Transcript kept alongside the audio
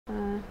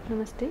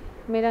नमस्ते,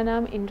 मेरा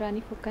नाम इंद्रानी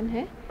फुकन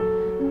है।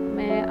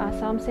 मैं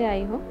आसाम से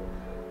आई हूँ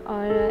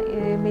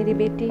और मेरी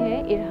बेटी है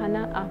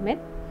इरहाना अहमद।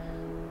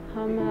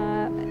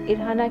 हम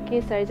इरहाना की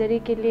सर्जरी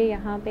के लिए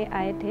यहाँ पे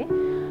आए थे।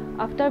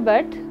 After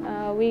birth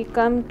we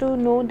come to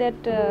know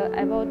that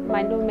about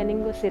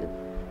Myelomeningocele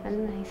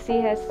and she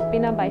has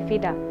स्पिना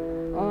bifida.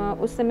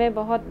 उस समय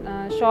बहुत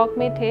शॉक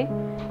में थे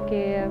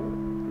कि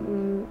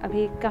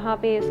अभी कहाँ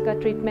पे इसका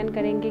ट्रीटमेंट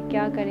करेंगे,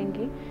 क्या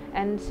करेंगे।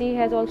 And she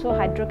has also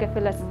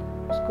hydrocephalus,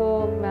 उसको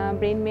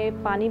ब्रेन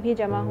में पानी भी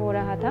जमा हो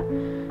रहा था,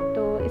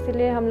 तो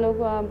इसलिए हम लोग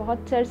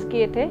बहुत सर्च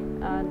किए थे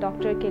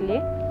डॉक्टर के लिए।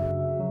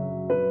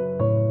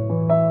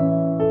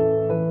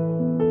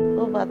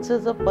 वो बच्चे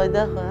जब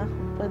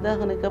पैदा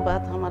होने के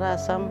बाद हमारा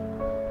आसाम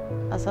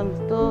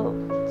तो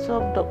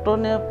सब डॉक्टर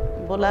ने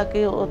बोला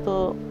कि वो तो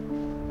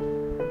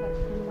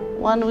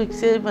 1 वीक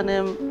से मैंने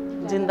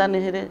जिंदा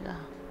नहीं रहेगा,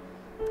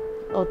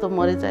 वो तो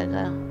मर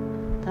जाएगा।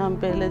 तो हम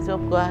पहले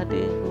जब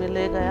गुवाहाटी में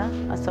ले गया,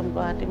 असम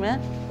गुवाहाटी में,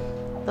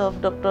 तो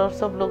अब डॉक्टर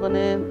सब लोगों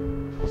ने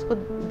उसको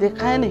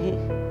देखा ही नहीं,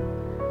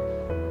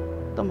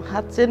 एकदम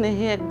हाथ से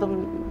नहीं, एकदम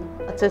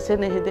अच्छे से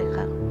नहीं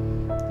देखा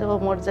कि वो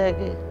मर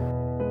जाएगी।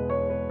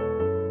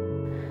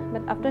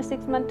 But after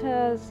 6 months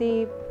she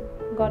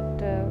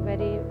got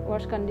very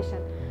worse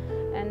condition,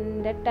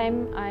 and that time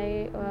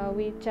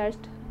we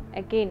searched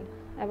again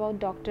about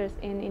doctors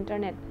in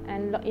internet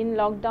and in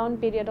lockdown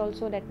period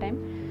also that time.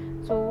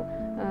 So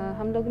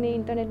हम लोग ने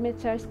इंटरनेट में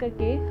सर्च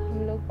करके हम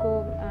लोग को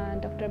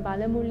डॉक्टर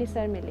बालामुरली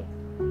सर मिले।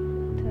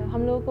 तो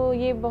हम लोग को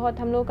ये बहुत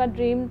हम लोग का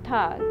ड्रीम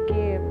था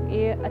कि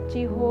ये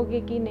अच्छी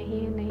होगी कि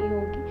नहीं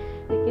होगी,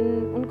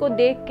 लेकिन उनको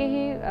देख के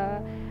ही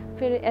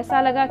फिर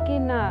ऐसा लगा कि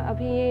ना,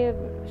 अभी ये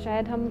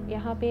शायद हम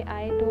यहाँ पे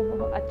आए तो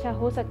बहुत अच्छा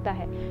हो सकता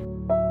है।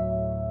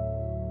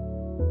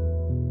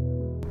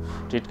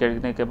 ट्रीट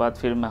करने के बाद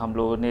फिर हम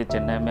लोगों ने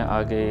चेन्नई में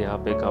आ गए, यहाँ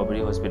पे कावेरी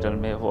हॉस्पिटल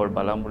में, और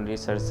बालामुरली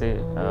सर से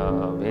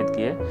भेंट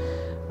किए।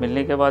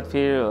 मिलने के बाद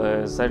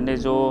फिर सर ने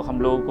जो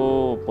हम लोगों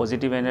को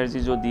पॉजिटिव एनर्जी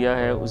जो दिया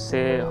है,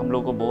 उससे हम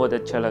लोग को बहुत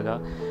अच्छा लगा।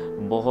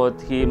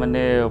 बहुत ही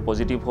मैंने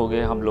पॉजिटिव हो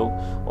गए हम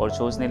लोग और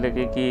सोचने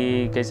लगे कि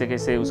कैसे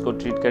कैसे उसको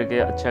ट्रीट करके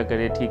अच्छा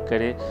करे, ठीक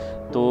करे।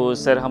 तो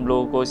सर हम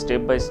लोगों को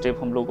स्टेप बाय स्टेप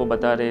हम लोग को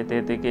बता रहे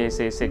थे कि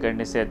ऐसे ऐसे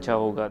करने से अच्छा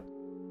होगा।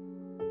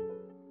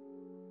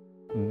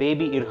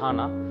 Baby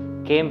Irhana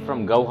came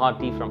from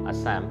Guwahati from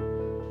Assam,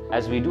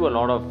 as we do a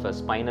lot of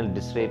spinal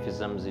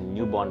dysraphisms in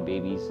newborn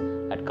babies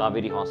at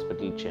Kauvery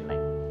Hospital, Chennai.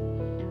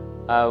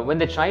 When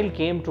the child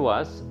came to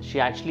us, she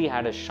actually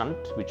had a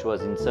shunt which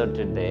was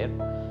inserted there,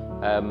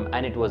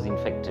 and it was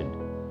infected.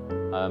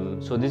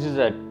 So this is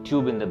a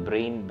tube in the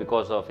brain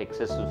because of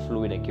excessive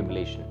fluid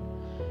accumulation.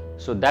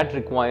 So that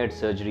required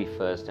surgery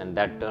first, and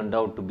that turned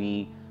out to be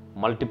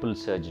multiple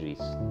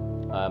surgeries,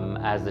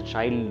 as the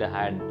child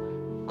had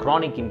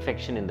chronic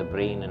infection in the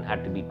brain and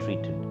had to be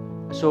treated.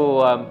 So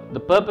the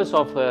purpose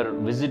of her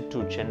visit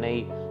to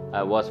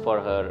Chennai was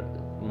for her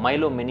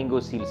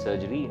myelomeningocele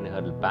surgery in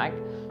her back,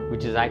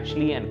 which is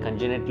actually a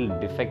congenital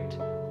defect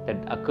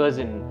that occurs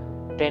in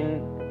 10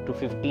 to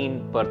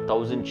 15 per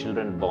 1,000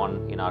 children born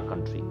in our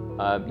country.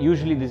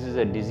 Usually this is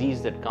a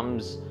disease that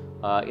comes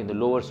in the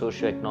lower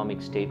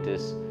socioeconomic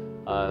status.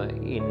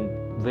 In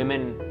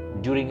women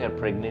during her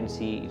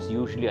pregnancy, it's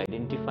usually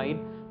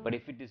identified, but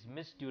if it is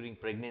missed during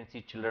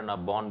pregnancy, children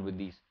are born with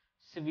these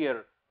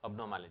severe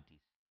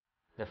abnormalities.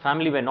 The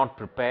family were not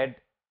prepared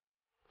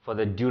for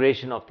the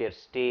duration of their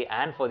stay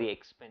and for the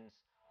expense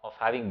of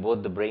having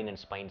both the brain and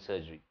spine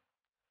surgery.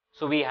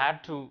 So we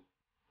had to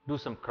do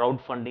some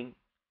crowdfunding.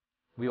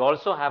 We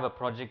also have a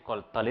project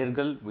called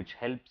Talirgal, which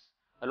helps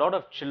a lot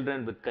of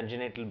children with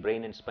congenital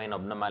brain and spine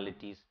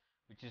abnormalities,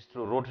 which is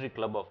through Rotary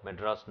Club of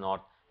Madras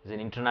North. It's an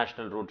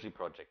international Rotary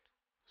project.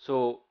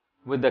 So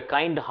with the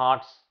kind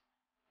hearts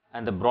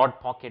and the broad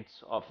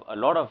pockets of a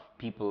lot of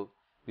people,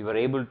 we were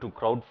able to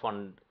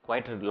crowdfund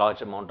quite a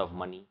large amount of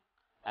money,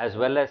 as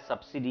well as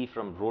subsidy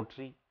from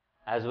Rotary,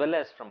 as well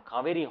as from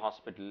Kauvery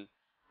Hospital,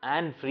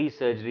 and free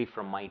surgery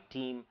from my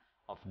team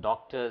of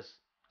doctors,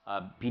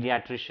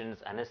 pediatricians,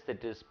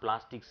 anesthetists,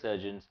 plastic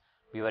surgeons.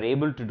 We were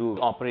able to do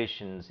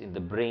operations in the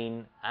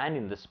brain and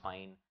in the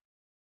spine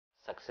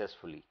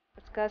successfully.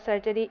 इसका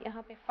surgery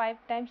यहाँ पे 5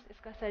 times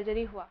इसका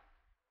surgery हुआ।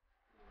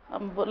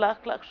 हम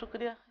लाख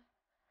शुक्रिया।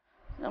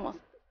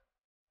 नमस्ते,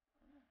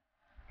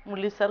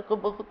 मुरली sir को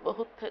बहुत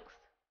बहुत थैंक्स।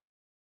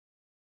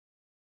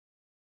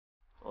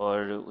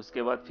 और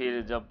उसके बाद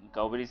फिर जब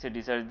कावेरी से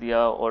डिस्चार्ज दिया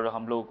और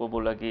हम लोगों को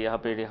बोला कि यहाँ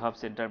पे रिहाब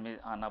सेंटर में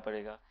आना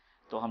पड़ेगा,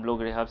 तो हम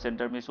लोग रिहाब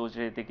सेंटर में सोच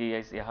रहे थे कि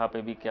यहाँ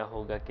पे भी क्या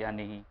होगा क्या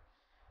नहीं।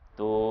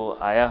 तो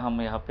आया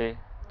हम यहाँ पे,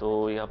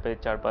 तो यहाँ पे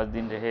 4-5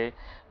 दिन रहे।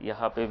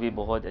 यहाँ पे भी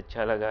बहुत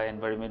अच्छा लगा,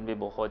 एनवायरनमेंट भी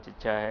बहुत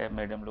अच्छा है,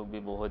 मैडम लोग भी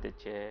बहुत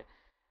अच्छे हैं।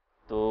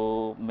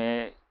 तो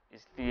मैं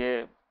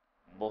इसलिए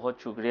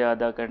बहुत शुक्रिया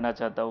अदा करना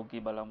चाहता हूँ कि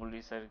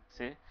बालामुरली सर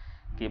से,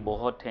 कि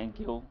बहुत थैंक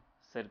यू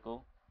सर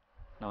को।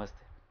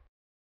 नमस्ते।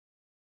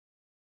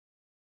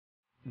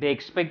 They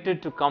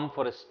expected to come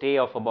for a stay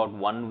of about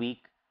 1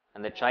 week,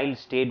 and the child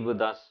stayed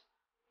with us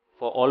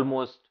for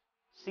almost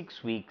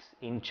 6 weeks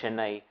in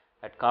Chennai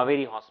at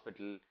Kauvery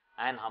Hospital,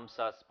 and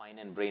HAMSA Spine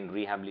and Brain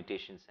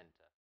Rehabilitation Center.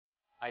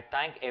 I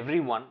thank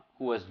everyone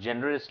who has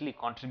generously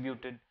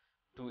contributed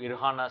to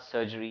Irhana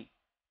surgery,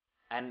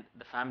 and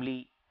the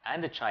family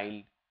and the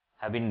child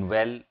have been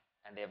well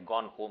and they have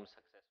gone home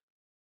successfully.